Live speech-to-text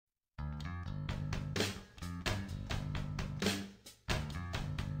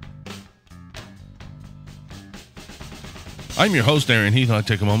I'm your host, Aaron Heath. I'll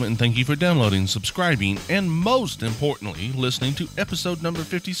take a moment and thank you for downloading, subscribing, and most importantly, listening to episode number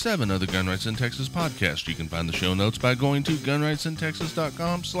 57 of the Gun Rights in Texas podcast. You can find the show notes by going to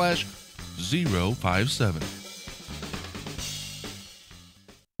gunrightsintexas.com/057.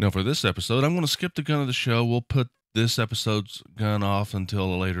 Now, for this episode, I'm going to skip the gun of the show. We'll put this episode's gun off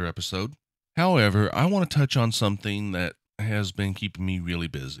until a later episode. However, I want to touch on something that has been keeping me really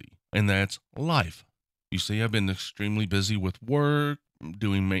busy, and that's life. You see, I've been extremely busy with work,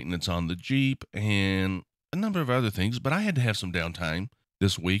 doing maintenance on the Jeep, and a number of other things, but I had to have some downtime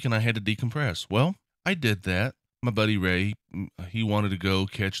this week, and I had to decompress. Well, I did that. My buddy Ray, he wanted to go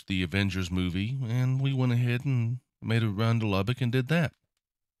catch the Avengers movie, and we went ahead and made a run to Lubbock and did that.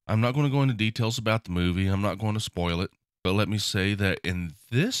 I'm not going to go into details about the movie. I'm not going to spoil it, but let me say that in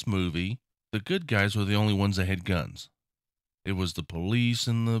this movie, the good guys were the only ones that had guns. It was the police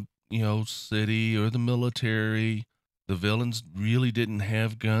and the city or the military. The villains really didn't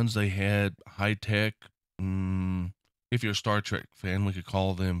have guns. They had high-tech, if you're a Star Trek fan, we could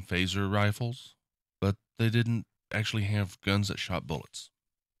call them phaser rifles, but they didn't actually have guns that shot bullets.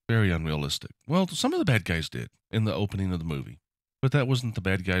 Very unrealistic. Well, some of the bad guys did in the opening of the movie, but that wasn't the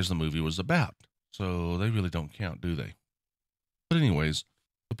bad guys the movie was about, so they really don't count, do they? But anyways,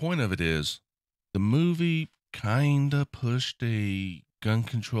 the point of it is, the movie kinda pushed a gun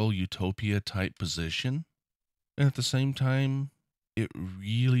control utopia type position, and at the same time it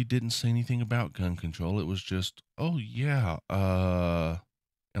really didn't say anything about gun control. It was just, oh yeah,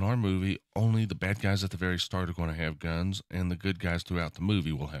 in our movie only the bad guys at the very start are going to have guns and the good guys throughout the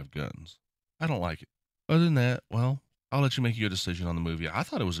movie will have guns. I don't like it. Other than that, well, I'll let you make your decision on the movie. I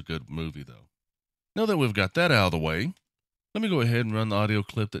thought it was a good movie though. Now that we've got that out of the way, let me go ahead and run the audio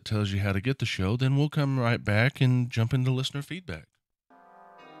clip that tells you how to get the show, then we'll come right back and jump into listener feedback.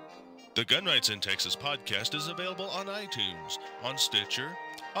 The Gun Rights in Texas podcast is available on iTunes, on Stitcher,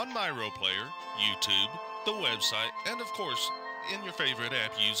 on MyRoPlayer, YouTube, the website, and of course, in your favorite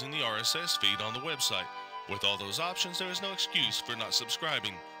app using the RSS feed on the website. With all those options, there is no excuse for not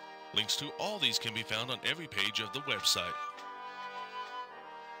subscribing. Links to all these can be found on every page of the website.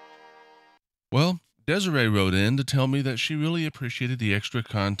 Well, Desiree wrote in to tell me that she really appreciated the extra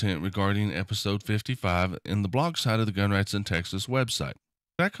content regarding episode 55 in the blog side of the Gun Rights in Texas website.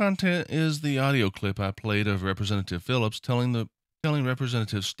 That content is the audio clip I played of Representative Phillips telling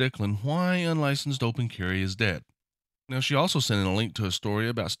Representative Stickland why unlicensed open carry is dead. Now, she also sent in a link to a story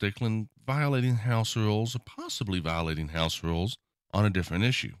about Stickland violating House rules, or possibly violating House rules, on a different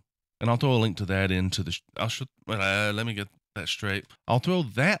issue. And I'll throw a link to that into the... let me get that straight. I'll throw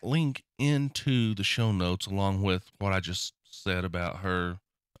that link into the show notes along with what I just said about her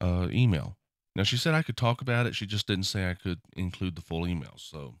email. Now, she said I could talk about it. She just didn't say I could include the full email.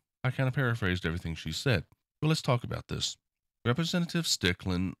 So I kind of paraphrased everything she said. But let's talk about this. Representative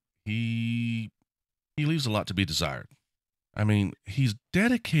Stickland, he leaves a lot to be desired. I mean, he's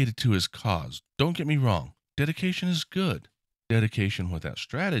dedicated to his cause. Don't get me wrong. Dedication is good. Dedication without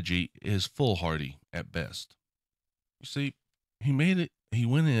strategy is foolhardy at best. You see, he went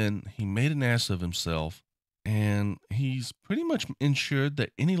in, he made an ass of himself, and he's pretty much ensured that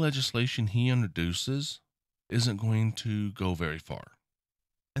any legislation he introduces isn't going to go very far.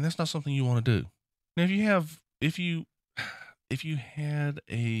 And that's not something you want to do. Now, if you had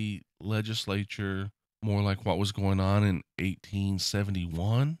a legislature more like what was going on in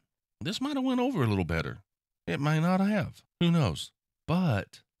 1871, this might have went over a little better. It might not have. Who knows?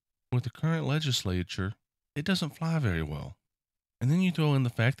 But with the current legislature, it doesn't fly very well. And then you throw in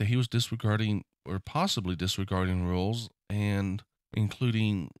the fact that he was disregarding or possibly disregarding rules and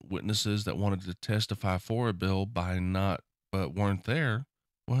including witnesses that wanted to testify for a bill but weren't there.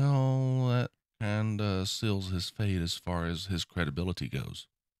 Well, that kind of seals his fate as far as his credibility goes.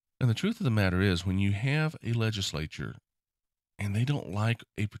 And the truth of the matter is, when you have a legislature and they don't like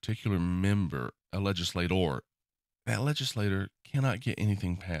a particular member, a legislator, that legislator cannot get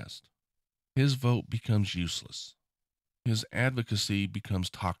anything passed. His vote becomes useless. His advocacy becomes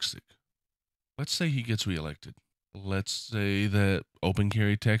toxic. Let's say he gets reelected. Let's say that Open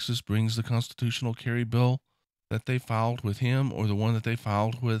Carry Texas brings the constitutional carry bill that they filed with him or the one that they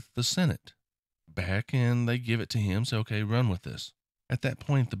filed with the Senate back, and they give it to him, say, okay, run with this. At that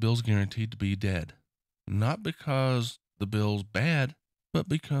point, the bill's guaranteed to be dead. Not because the bill's bad, but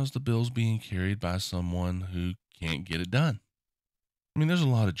because the bill's being carried by someone who can't get it done. I mean, there's a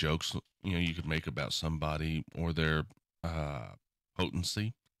lot of jokes, you could make about somebody or their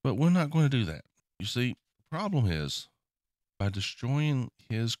potency, but we're not going to do that. You see, the problem is, by destroying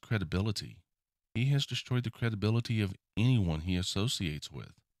his credibility, he has destroyed the credibility of anyone he associates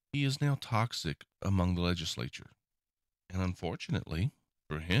with. He is now toxic among the legislature. And unfortunately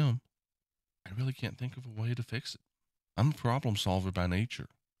for him, I really can't think of a way to fix it. I'm a problem solver by nature,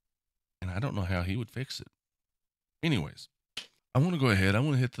 and I don't know how he would fix it. Anyways, I want to go ahead. I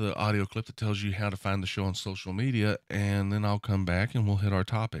want to hit the audio clip that tells you how to find the show on social media, and then I'll come back and we'll hit our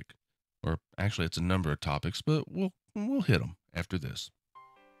topic. Or actually, it's a number of topics, but we'll hit them after this.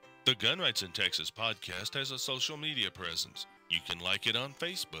 The Gun Rights in Texas podcast has a social media presence. You can like it on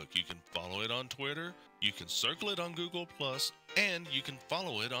Facebook, you can follow it on Twitter, you can circle it on Google+, and you can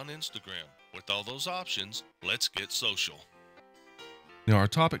follow it on Instagram. With all those options, let's get social. Now, our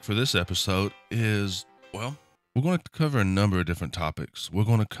topic for this episode is, well, we're going to cover a number of different topics. We're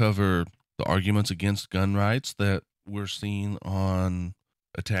going to cover the arguments against gun rights that we're seeing on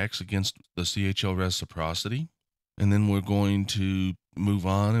attacks against the CHL reciprocity. And then we're going to move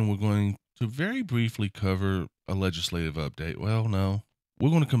on and we're going to very briefly cover a legislative update. Well, no, we're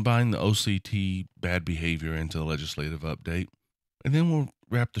going to combine the OCT bad behavior into the legislative update. And then we'll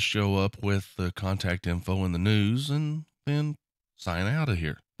wrap the show up with the contact info and the news and then sign out of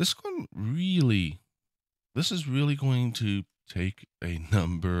here. This is really going to take a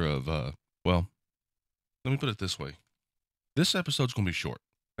number of, well, let me put it this way. This episode's going to be short.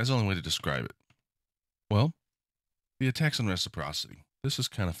 That's the only way to describe it. Well, the attacks on reciprocity. This is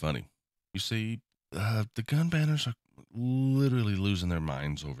kind of funny. You see, the gun banners are literally losing their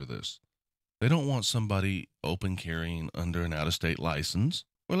minds over this. They don't want somebody open carrying under an out-of-state license.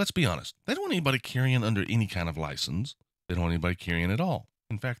 Well, let's be honest. They don't want anybody carrying under any kind of license. They don't want anybody carrying at all.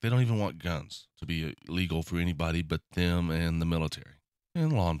 In fact, they don't even want guns to be legal for anybody but them and the military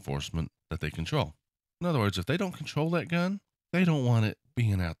and law enforcement that they control. In other words, if they don't control that gun, they don't want it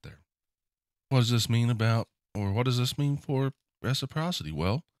being out there. What does this mean for reciprocity?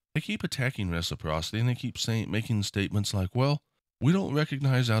 Well, they keep attacking reciprocity and they keep making statements like, well, we don't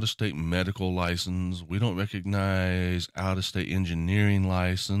recognize out-of-state medical license. We don't recognize out-of-state engineering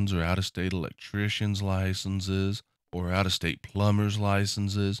license or out-of-state electrician's licenses or out-of-state plumber's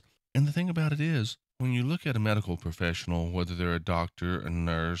licenses. And the thing about it is, when you look at a medical professional, whether they're a doctor, a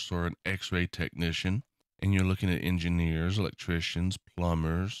nurse, or an x-ray technician, and you're looking at engineers, electricians,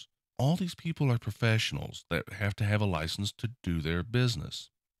 plumbers, all these people are professionals that have to have a license to do their business.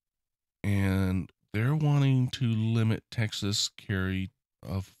 And they're wanting to limit Texas carry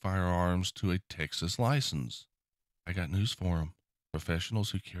of firearms to a Texas license. I got news for them.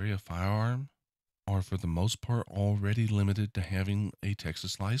 Professionals who carry a firearm are for the most part already limited to having a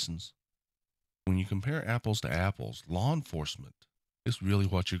Texas license. When you compare apples to apples, law enforcement is really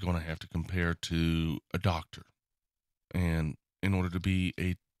what you're going to have to compare to a doctor. And in order to be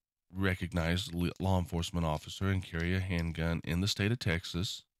a recognized law enforcement officer and carry a handgun in the state of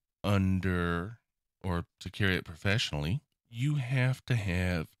Texas or to carry it professionally, you have to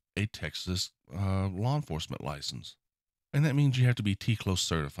have a Texas law enforcement license. And that means you have to be TCLOS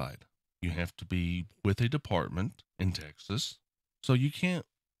certified. You have to be with a department in Texas. So you can't,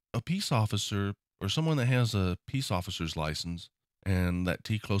 a peace officer or someone that has a peace officer's license and that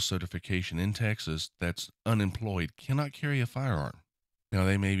TCLOS certification in Texas that's unemployed cannot carry a firearm. Now,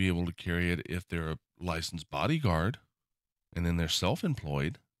 they may be able to carry it if they're a licensed bodyguard and then they're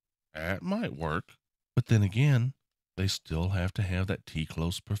self-employed. That might work. But then again, they still have to have that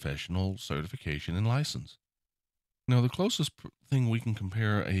TCLOS professional certification and license. Now, the closest thing we can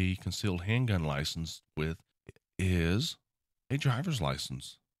compare a concealed handgun license with is a driver's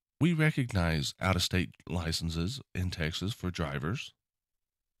license. We recognize out-of-state licenses in Texas for drivers.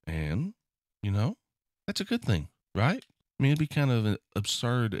 And, that's a good thing, right? I mean, it'd be kind of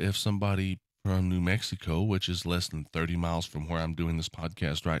absurd if somebody from New Mexico, which is less than 30 miles from where I'm doing this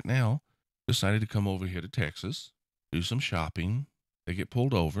podcast right now, decided to come over here to Texas, do some shopping. They get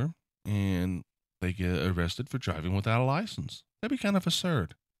pulled over and they get arrested for driving without a license. That'd be kind of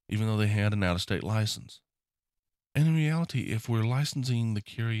absurd, even though they had an out-of-state license. And in reality, if we're licensing the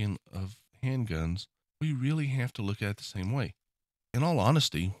carrying of handguns, we really have to look at it the same way. In all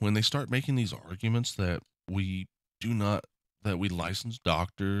honesty, when they start making these arguments that we license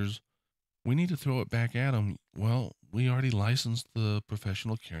doctors, we need to throw it back at them. Well, we already licensed the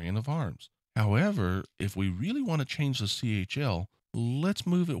professional carrying of arms. However, if we really want to change the CHL, let's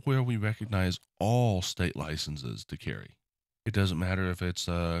move it where we recognize all state licenses to carry. It doesn't matter if it's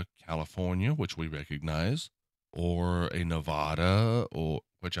California, which we recognize, or a Nevada, or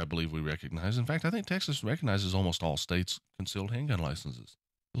which I believe we recognize. In fact, I think Texas recognizes almost all states' concealed handgun licenses.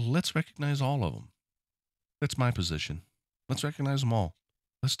 Let's recognize all of them. That's my position. Let's recognize them all.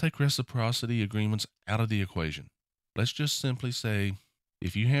 Let's take reciprocity agreements out of the equation. Let's just simply say,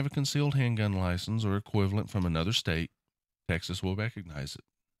 if you have a concealed handgun license or equivalent from another state, Texas will recognize it.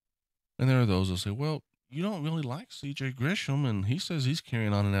 And there are those who say, well, you don't really like CJ Grisham and he says he's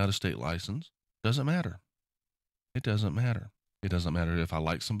carrying on an out of state license. Doesn't matter. It doesn't matter. It doesn't matter if I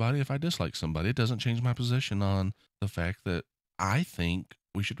like somebody, if I dislike somebody. It doesn't change my position on the fact that I think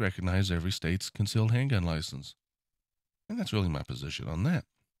we should recognize every state's concealed handgun license. And that's really my position on that.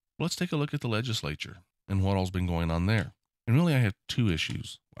 Let's take a look at the legislature and what all's been going on there. And really, I have two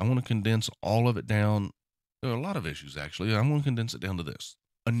issues. I want to condense all of it down. There are a lot of issues, actually. I want to condense it down to this.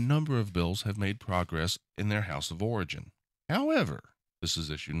 A number of bills have made progress in their house of origin. However, this is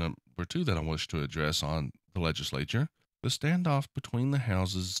issue number two that I wish to address on the legislature. The standoff between the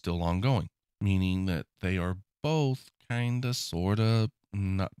houses is still ongoing, meaning that they are both kind of, sort of,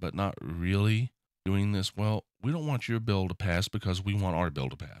 but not really doing this. Well, we don't want your bill to pass because we want our bill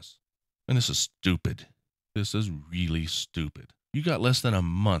to pass. And this is stupid. This is really stupid. You got less than a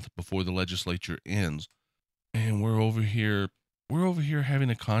month before the legislature ends, and we're over here having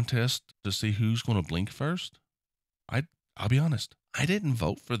a contest to see who's going to blink first. I'll be honest, I didn't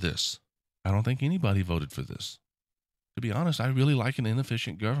vote for this. I don't think anybody voted for this. To be honest, I really like an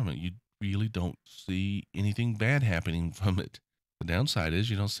inefficient government. You really don't see anything bad happening from it. The downside is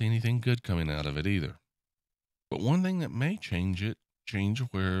you don't see anything good coming out of it either. But one thing that may change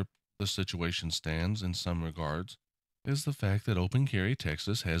where the situation stands in some regards, is the fact that Open Carry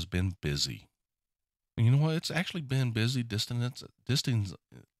Texas has been busy. And you know what? It's actually been busy distancing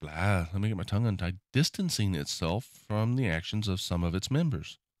itself from the actions of some of its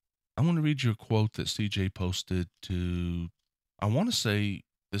members. I want to read you a quote that CJ posted to, I want to say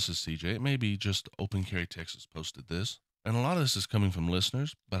this is CJ. It may be just Open Carry Texas posted this. And a lot of this is coming from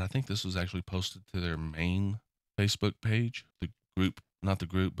listeners, but I think this was actually posted to their main Facebook page, the group, not the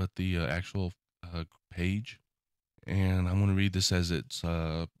group, but the actual page. And I'm going to read this as it's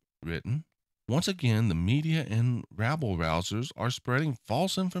written. Once again, the media and rabble-rousers are spreading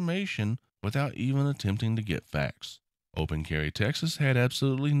false information without even attempting to get facts. Open Carry Texas had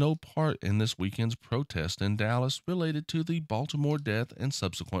absolutely no part in this weekend's protest in Dallas related to the Baltimore death and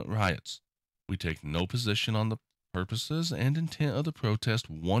subsequent riots. We take no position on the purposes and intent of the protest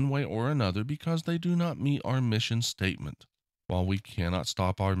one way or another because they do not meet our mission statement. While we cannot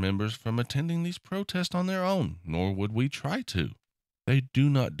stop our members from attending these protests on their own, nor would we try to, they do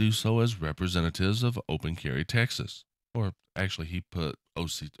not do so as representatives of Open Carry Texas. Or actually, they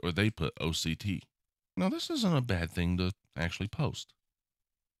put OCT. Now, this isn't a bad thing to actually post.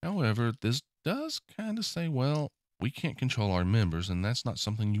 However, this does kind of say, well, we can't control our members, and that's not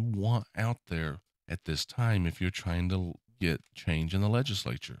something you want out there at this time if you're trying to get change in the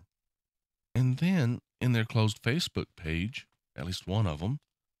legislature. And then, in their closed Facebook page, at least one of them,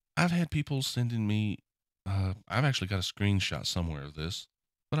 I've had people sending me, I've actually got a screenshot somewhere of this,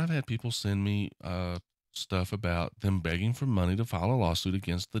 but I've had people send me stuff about them begging for money to file a lawsuit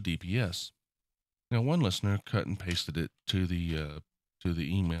against the DPS. Now, one listener cut and pasted it to the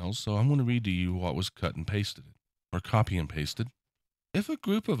emails, so I'm going to read to you what was cut and pasted, or copy and pasted. If a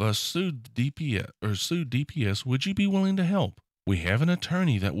group of us sued DPS, would you be willing to help? We have an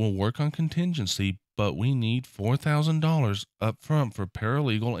attorney that will work on contingency, but we need $4,000 up front for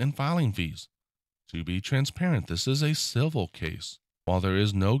paralegal and filing fees. To be transparent, this is a civil case. While there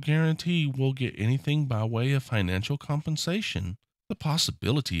is no guarantee we'll get anything by way of financial compensation, the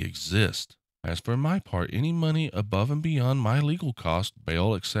possibility exists. As for my part, any money above and beyond my legal cost,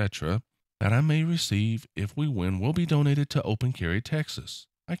 bail, etc., that I may receive if we win will be donated to Open Carry Texas.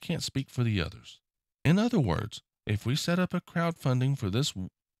 I can't speak for the others. In other words, if we set up a crowdfunding for this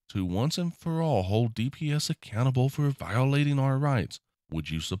to once and for all hold DPS accountable for violating our rights,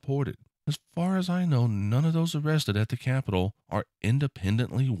 would you support it? As far as I know, none of those arrested at the Capitol are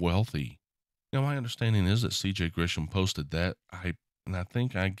independently wealthy. Now, my understanding is that CJ Grisham posted that, and I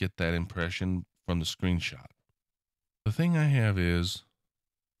think I get that impression from the screenshot. The thing I have is,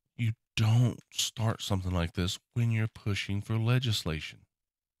 you don't start something like this when you're pushing for legislation.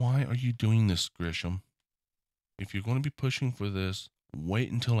 Why are you doing this, Grisham? If you're going to be pushing for this,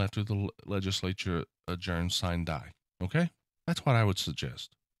 wait until after the legislature adjourns, sign, die. Okay? That's what I would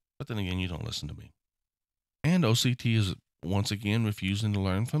suggest. But then again, you don't listen to me. And OCT is once again refusing to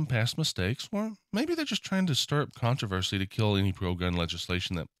learn from past mistakes, or maybe they're just trying to stir up controversy to kill any pro-gun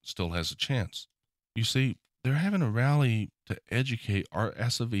legislation that still has a chance. You see, they're having a rally to educate Art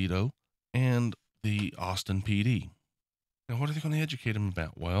Acevedo and the Austin PD. Now, what are they going to educate them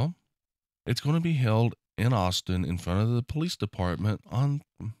about? Well, it's going to be held in Austin in front of the police department on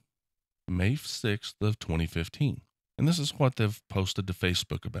May 6th of 2015. And this is what they've posted to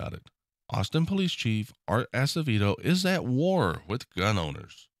Facebook about it. Austin Police Chief Art Acevedo is at war with gun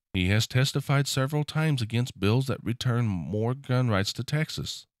owners. He has testified several times against bills that return more gun rights to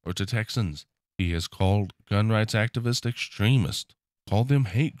Texas, or to Texans. He has called gun rights activists extremists, called them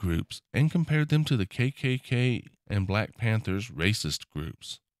hate groups, and compared them to the KKK and Black Panthers racist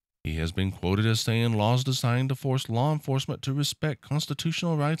groups. He has been quoted as saying laws designed to force law enforcement to respect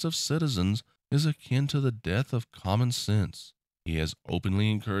constitutional rights of citizens is akin to the death of common sense. He has openly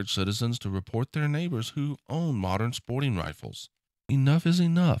encouraged citizens to report their neighbors who own modern sporting rifles. Enough is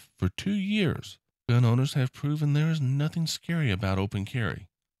enough. For 2 years, gun owners have proven there is nothing scary about open carry.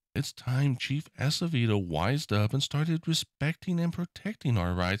 It's time Chief Acevedo wised up and started respecting and protecting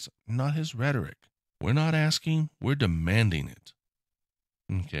our rights, not his rhetoric. We're not asking, we're demanding it.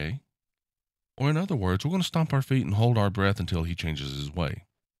 Okay? Or in other words, we're going to stomp our feet and hold our breath until he changes his way.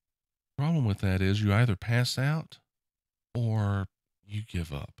 The problem with that is you either pass out or you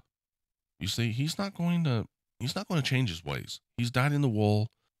give up. You see, he's not going to change his ways. He's dyed in the wool.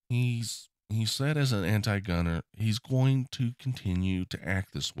 He's said as an anti-gunner, he's going to continue to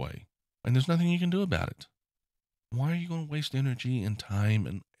act this way. And there's nothing you can do about it. Why are you going to waste energy and time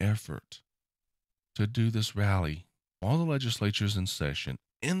and effort to do this rally while the legislature's in session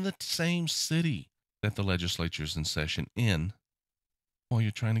in the same city that the legislature's in session in while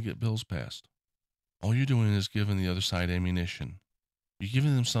you're trying to get bills passed? All you're doing is giving the other side ammunition. You're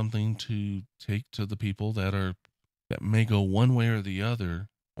giving them something to take to the people that may go one way or the other,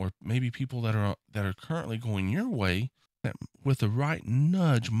 or maybe people that are currently going your way that with the right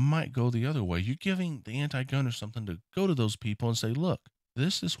nudge might go the other way. You're giving the anti-gunners something to go to those people and say, look,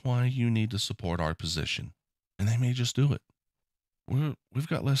 this is why you need to support our position. And they may just do it. We've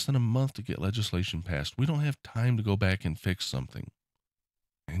got less than a month to get legislation passed. We don't have time to go back and fix something.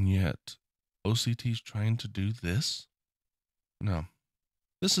 And yet, OCT's trying to do this? No,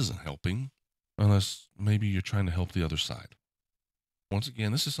 this isn't helping unless maybe you're trying to help the other side. Once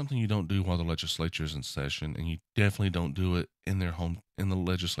again, this is something you don't do while the legislature is in session, and you definitely don't do it in the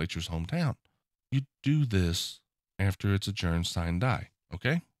legislature's hometown. You do this after it's adjourned, sign, die,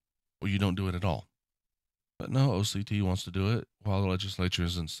 okay? Or you don't do it at all. But no, OCT wants to do it while the legislature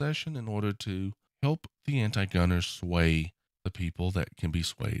is in session in order to help the anti-gunners sway the people that can be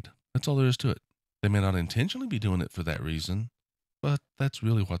swayed. That's all there is to it. They may not intentionally be doing it for that reason, but that's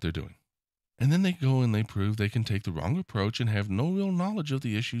really what they're doing. And then they go and they prove they can take the wrong approach and have no real knowledge of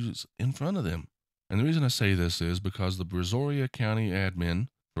the issues in front of them. And the reason I say this is because the Brazoria County admin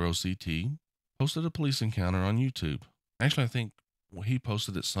for OCT posted a police encounter on YouTube. Actually, I think he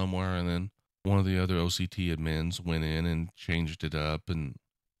posted it somewhere, and then one of the other OCT admins went in and changed it up and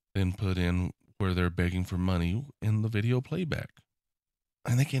then put in where they're begging for money in the video playback.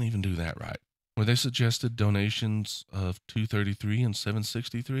 And they can't even do that right. Where they suggested donations of $233 and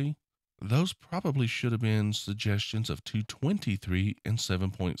 $763, those probably should have been suggestions of $223 and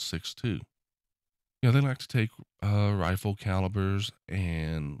 $7.62. They like to take rifle calibers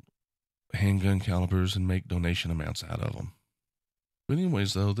and handgun calibers and make donation amounts out of them. But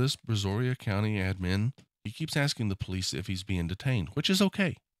anyways, though, this Brazoria County admin, he keeps asking the police if he's being detained, which is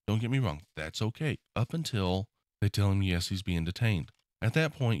okay. Don't get me wrong. That's okay. Up until they tell him, yes, he's being detained. At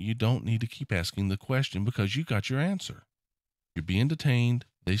that point, you don't need to keep asking the question because you got your answer. You're being detained.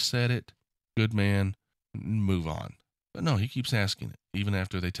 They said it. Good man. Move on. But no, he keeps asking it, even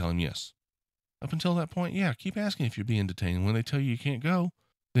after they tell him yes. Up until that point, yeah, keep asking if you're being detained. When they tell you can't go,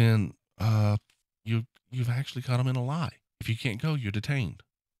 then you've actually caught them in a lie. If you can't go, you're detained.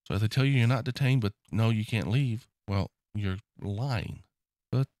 So if they tell you you're not detained, but no, you can't leave, well, you're lying.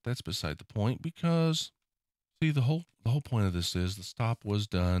 But that's beside the point because, see, the whole point of this is the stop was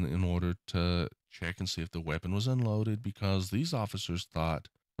done in order to check and see if the weapon was unloaded because these officers thought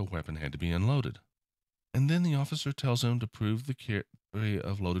the weapon had to be unloaded. And then the officer tells him to prove the carry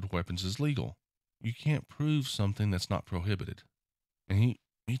of loaded weapons is legal. You can't prove something that's not prohibited. And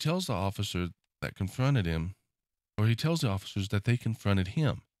he tells the officer that confronted him, or he tells the officers that they confronted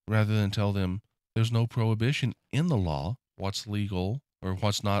him, rather than tell them there's no prohibition in the law. What's legal or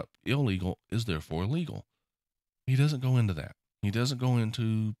what's not illegal is therefore legal. He doesn't go into that. He doesn't go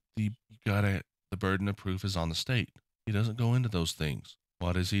into the burden of proof is on the state. He doesn't go into those things.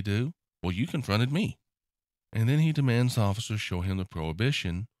 What does he do? Well, you confronted me. And then he demands the officers show him the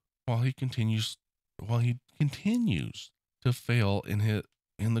prohibition while he continues to fail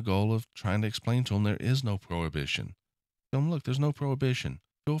in the goal of trying to explain to him there is no prohibition. Tell him, look, there's no prohibition.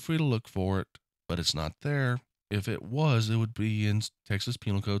 Feel free to look for it, but it's not there. If it was, it would be in Texas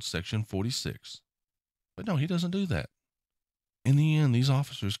Penal Code Section 46. But no, he doesn't do that. In the end, these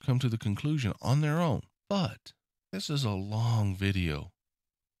officers come to the conclusion on their own. But this is a long video,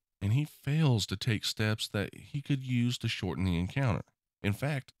 and he fails to take steps that he could use to shorten the encounter. In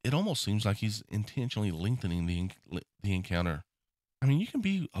fact, it almost seems like he's intentionally lengthening the encounter I mean, you can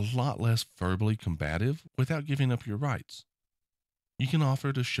be a lot less verbally combative without giving up your rights. You can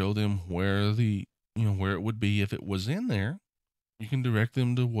offer to show them where it would be if it was in there. You can direct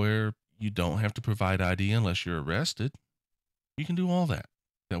them to where you don't have to provide ID unless you're arrested. You can do all that.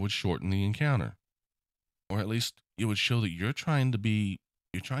 That would shorten the encounter. Or at least it would show that you're trying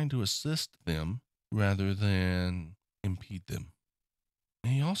to assist them rather than impede them.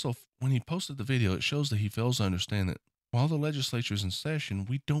 And he also, when he posted the video, it shows that he fails to understand that while the legislature is in session,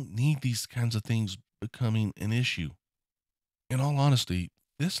 we don't need these kinds of things becoming an issue. In all honesty,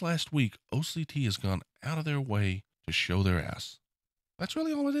 this last week, OCT has gone out of their way to show their ass. That's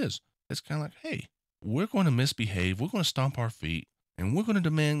really all it is. It's kind of like, hey, we're going to misbehave, we're going to stomp our feet, and we're going to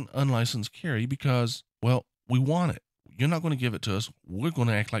demand unlicensed carry because, well, we want it. You're not going to give it to us. We're going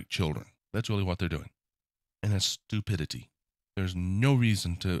to act like children. That's really what they're doing. And that's stupidity. There's no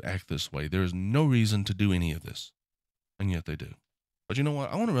reason to act this way. There is no reason to do any of this. And yet they do. But you know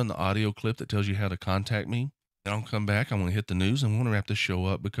what? I want to run the audio clip that tells you how to contact me. Then I'll come back. I'm going to hit the news and we want to wrap this show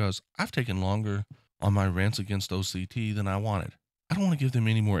up because I've taken longer on my rants against OCT than I wanted. I don't want to give them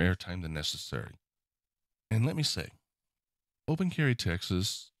any more airtime than necessary. And let me say, Open Carry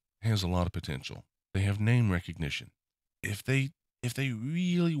Texas has a lot of potential. They have name recognition. If they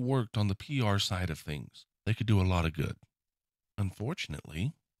really worked on the PR side of things, they could do a lot of good.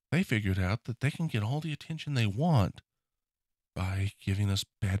 Unfortunately, they figured out that they can get all the attention they want by giving us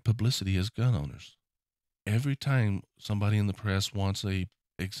bad publicity as gun owners. Every time somebody in the press wants a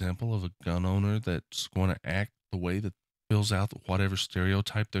example of a gun owner that's going to act the way that fills out whatever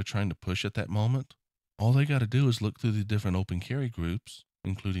stereotype they're trying to push at that moment, all they got to do is look through the different open carry groups,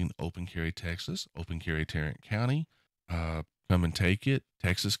 including Open Carry Texas, Open Carry Tarrant County, Come and Take It,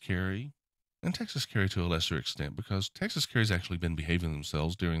 Texas Carry, and Texas Carry to a lesser extent, because Texas Carry's actually been behaving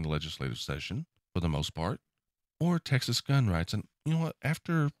themselves during the legislative session for the most part, or Texas Gun Rights. And you know what?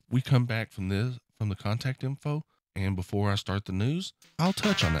 After we come back from the contact info, and before I start the news, I'll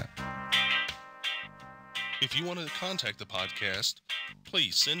touch on that. If you want to contact the podcast,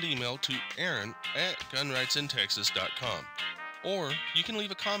 please send email to Aaron at gunrightsintexas.com, or you can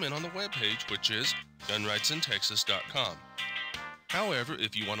leave a comment on the webpage, which is gunrightsintexas.com. However,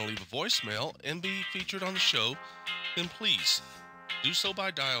 if you want to leave a voicemail and be featured on the show, then please do so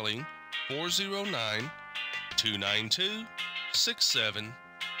by dialing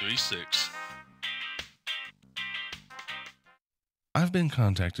 409-292-6736. I've been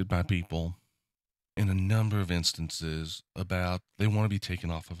contacted by people in a number of instances about they want to be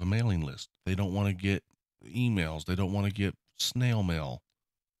taken off of a mailing list. They don't want to get emails. They don't want to get snail mail.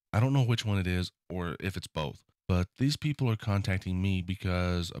 I don't know which one it is or if it's both, but these people are contacting me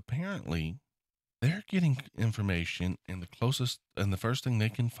because apparently they're getting information and the first thing they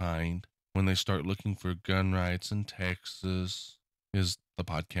can find when they start looking for gun rights in Texas is the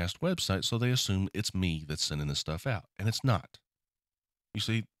podcast website. So they assume it's me that's sending this stuff out, and it's not. You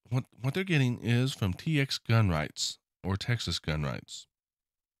see, what they're getting is from TX Gun Rights or Texas Gun Rights.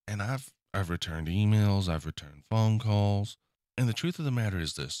 And I've returned emails, I've returned phone calls, and the truth of the matter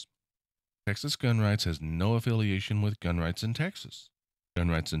is this. Texas Gun Rights has no affiliation with Gun Rights in Texas. Gun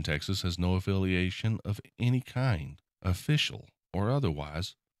Rights in Texas has no affiliation of any kind, official or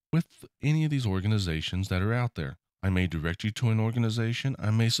otherwise, with any of these organizations that are out there. I may direct you to an organization,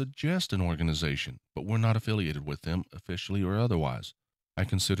 I may suggest an organization, but we're not affiliated with them officially or otherwise. I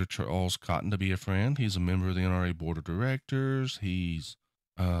consider Charles Cotton to be a friend. He's a member of the NRA Board of Directors. He's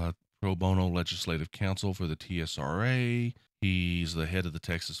pro bono legislative counsel for the TSRA. He's the head of the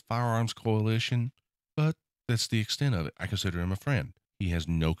Texas Firearms Coalition. But that's the extent of it. I consider him a friend. He has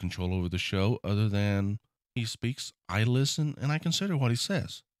no control over the show other than he speaks, I listen, and I consider what he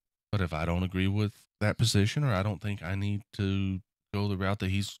says. But if I don't agree with that position or I don't think I need to go the route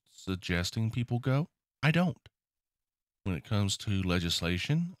that he's suggesting people go, I don't. When it comes to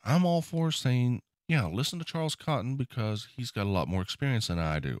legislation, I'm all for saying, yeah, listen to Charles Cotton because he's got a lot more experience than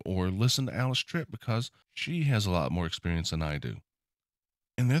I do, or listen to Alice Tripp because she has a lot more experience than I do.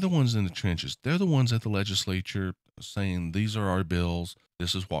 And they're the ones in the trenches. They're the ones at the legislature saying, these are our bills,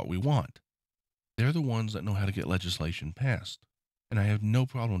 this is what we want. They're the ones that know how to get legislation passed. And I have no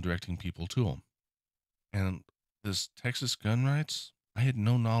problem directing people to them. And this Texas Gun Rights, I had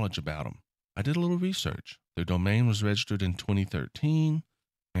no knowledge about them. I did a little research. Their domain was registered in 2013,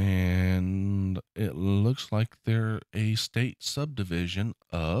 and it looks like they're a state subdivision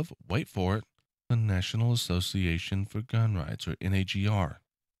of, wait for it, the National Association for Gun Rights, or NAGR.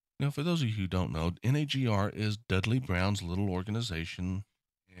 Now, for those of you who don't know, NAGR is Dudley Brown's little organization,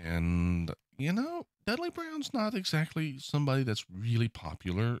 and, you know, Dudley Brown's not exactly somebody that's really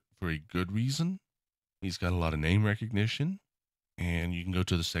popular for a good reason. He's got a lot of name recognition. And you can go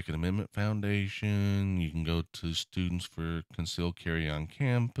to the Second Amendment Foundation. You can go to Students for Concealed Carry on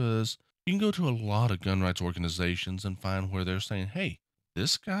Campus. You can go to a lot of gun rights organizations and find where they're saying, hey,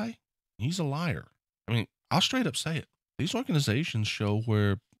 this guy, he's a liar. I mean, I'll straight up say it. These organizations show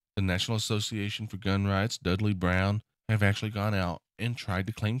where the National Association for Gun Rights, Dudley Brown, have actually gone out and tried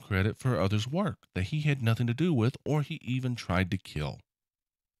to claim credit for others' work that he had nothing to do with or he even tried to kill.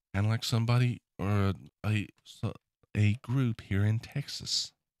 Kind of like somebody or a group here in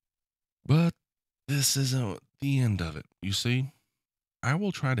Texas. But this isn't the end of it. You see, I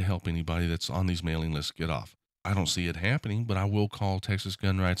will try to help anybody that's on these mailing lists get off. I don't see it happening, but I will call Texas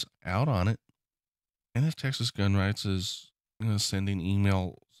Gun Rights out on it. And if Texas Gun Rights is sending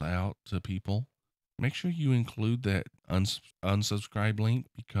emails out to people, make sure you include that unsubscribe link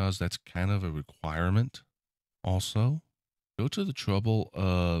because that's kind of a requirement. Also, go to the trouble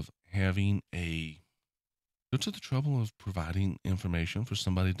of providing information for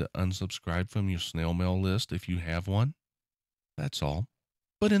somebody to unsubscribe from your snail mail list if you have one. That's all.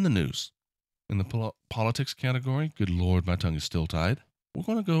 But in the news, in the politics category, good Lord, my tongue is still tied. We're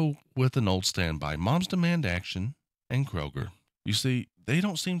going to go with an old standby, Moms Demand Action and Kroger. You see, they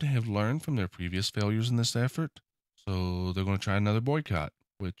don't seem to have learned from their previous failures in this effort, so they're going to try another boycott,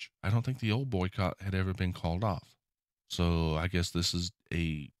 which I don't think the old boycott had ever been called off. So I guess this is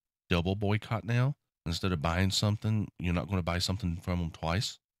a double boycott now. Instead of buying something, you're not going to buy something from them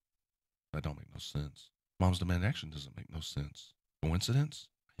twice. That don't make no sense. Moms Demand Action doesn't make no sense. Coincidence?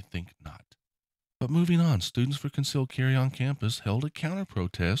 I think not. But moving on, Students for Concealed Carry on Campus held a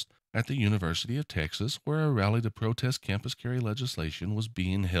counter-protest at the University of Texas where a rally to protest campus carry legislation was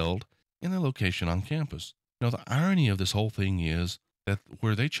being held in a location on campus. Now, the irony of this whole thing is that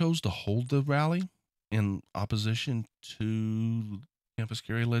where they chose to hold the rally in opposition to campus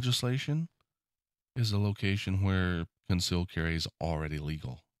carry legislation is a location where concealed carry is already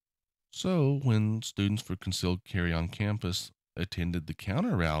legal. So when Students for Concealed Carry on Campus attended the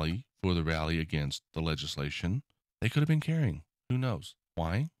counter rally for the rally against the legislation, they could have been carrying. Who knows?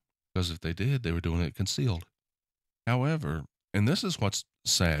 Why? Because if they did, they were doing it concealed. However, and this is what's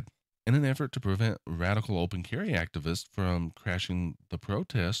sad, in an effort to prevent radical open carry activists from crashing the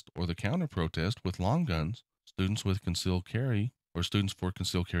protest or the counter protest with long guns, Students with Concealed Carry or Students for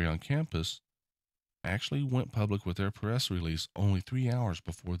Concealed Carry on Campus actually went public with their press release only 3 hours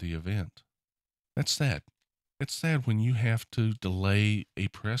before the event. That's sad. It's sad when you have to delay a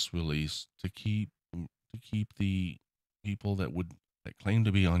press release to keep the people that claim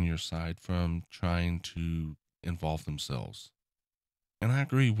to be on your side from trying to involve themselves. And I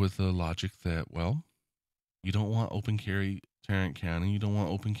agree with the logic that, well, you don't want open carry Tarrant County, you don't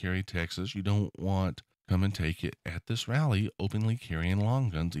want open carry Texas, you don't want come and take it at this rally openly carrying long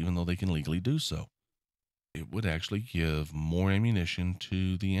guns even though they can legally do so. It would actually give more ammunition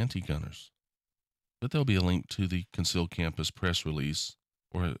to the anti-gunners. But there'll be a link to the Concealed Campus press release,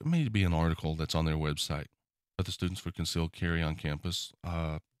 or it may be an article that's on their website. But the Students for Concealed Carry on Campus,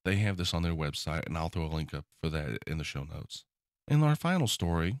 they have this on their website, and I'll throw a link up for that in the show notes. And our final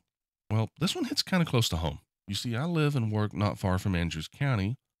story, well, this one hits kind of close to home. You see, I live and work not far from Andrews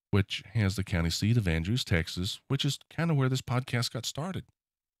County, which has the county seat of Andrews, Texas, which is kind of where this podcast got started.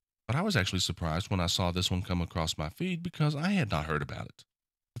 But I was actually surprised when I saw this one come across my feed because I had not heard about it.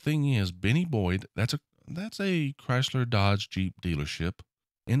 The thing is, Benny Boyd, that's a Chrysler Dodge Jeep dealership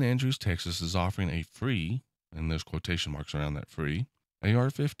in Andrews, Texas, is offering a free, and there's quotation marks around that free,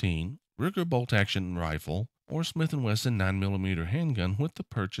 AR-15, Ruger bolt-action rifle, or Smith & Wesson 9mm handgun with the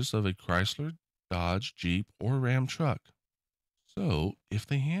purchase of a Chrysler, Dodge, Jeep, or Ram truck. So, if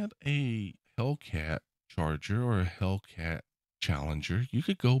they had a Hellcat Charger or a Hellcat Challenger, you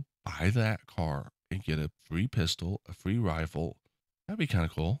could go buy that car and get a free pistol, a free rifle. That'd be kind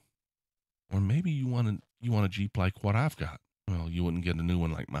of cool. Or maybe you want a Jeep like what I've got. Well, you wouldn't get a new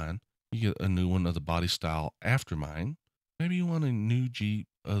one like mine. You get a new one of the body style after mine. Maybe you want a new Jeep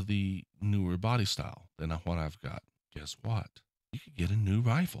of the newer body style than what I've got. Guess what? You could get a new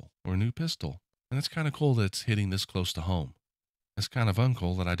rifle or a new pistol. And it's kind of cool that it's hitting this close to home. It's kind of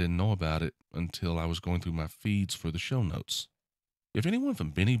uncool that I didn't know about it until I was going through my feeds for the show notes. If anyone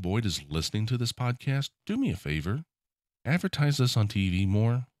from Benny Boyd is listening to this podcast, do me a favor. Advertise this on TV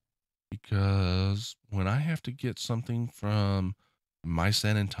more, because when I have to get something from my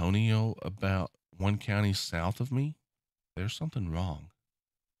San Antonio about one county south of me, there's something wrong.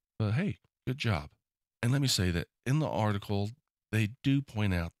 But hey, good job. And let me say that in the article, they do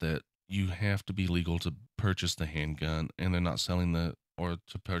point out that you have to be legal to purchase the handgun, and they're not selling or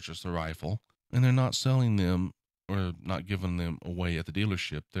to purchase the rifle, and they're not selling them or not giving them away at the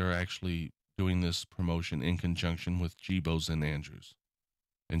dealership. They're actually doing this promotion in conjunction with Gbos and Andrews.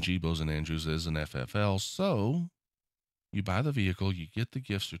 And Gbos and Andrews is an FFL, so you buy the vehicle, you get the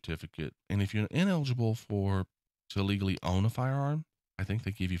gift certificate, and if you're ineligible to legally own a firearm, I think they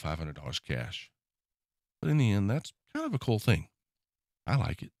give you $500 cash. But in the end, that's kind of a cool thing. I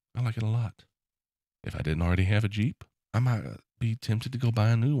like it. I like it a lot. If I didn't already have a Jeep, I might be tempted to go buy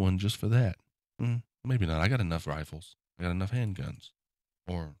a new one just for that. Maybe not. I got enough rifles. I got enough handguns.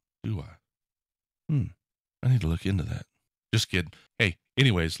 Or do I? I need to look into that. Just kidding. Hey,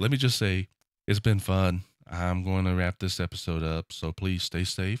 anyways, let me just say it's been fun. I'm going to wrap this episode up, so please stay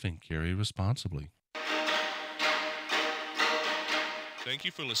safe and carry responsibly. Thank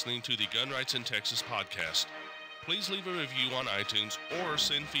you for listening to the Gun Rights in Texas podcast. Please leave a review on iTunes or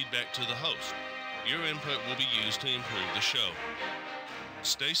send feedback to the host. Your input will be used to improve the show.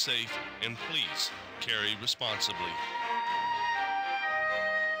 Stay safe and please carry responsibly.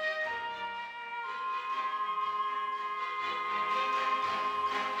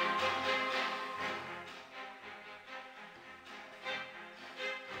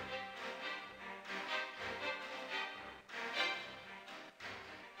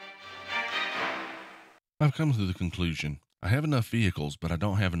 I've come to the conclusion I have enough vehicles, but I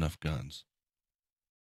don't have enough guns.